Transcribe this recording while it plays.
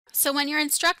So when your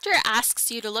instructor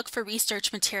asks you to look for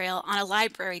research material on a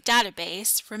library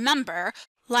database, remember,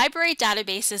 library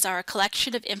databases are a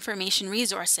collection of information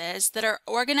resources that are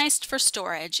organized for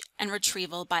storage and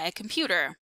retrieval by a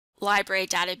computer. Library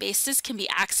databases can be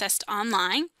accessed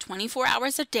online 24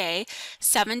 hours a day,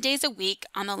 7 days a week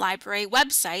on the library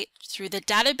website through the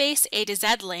Database A to Z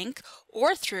link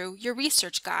or through your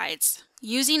research guides.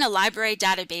 Using a library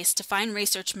database to find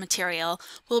research material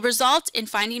will result in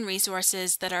finding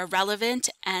resources that are relevant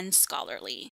and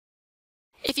scholarly.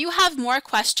 If you have more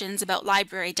questions about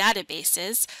library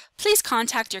databases, please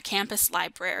contact your campus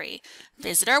library.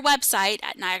 Visit our website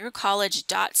at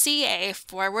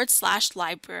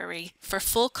niagaracollege.ca/library for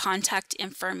full contact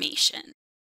information.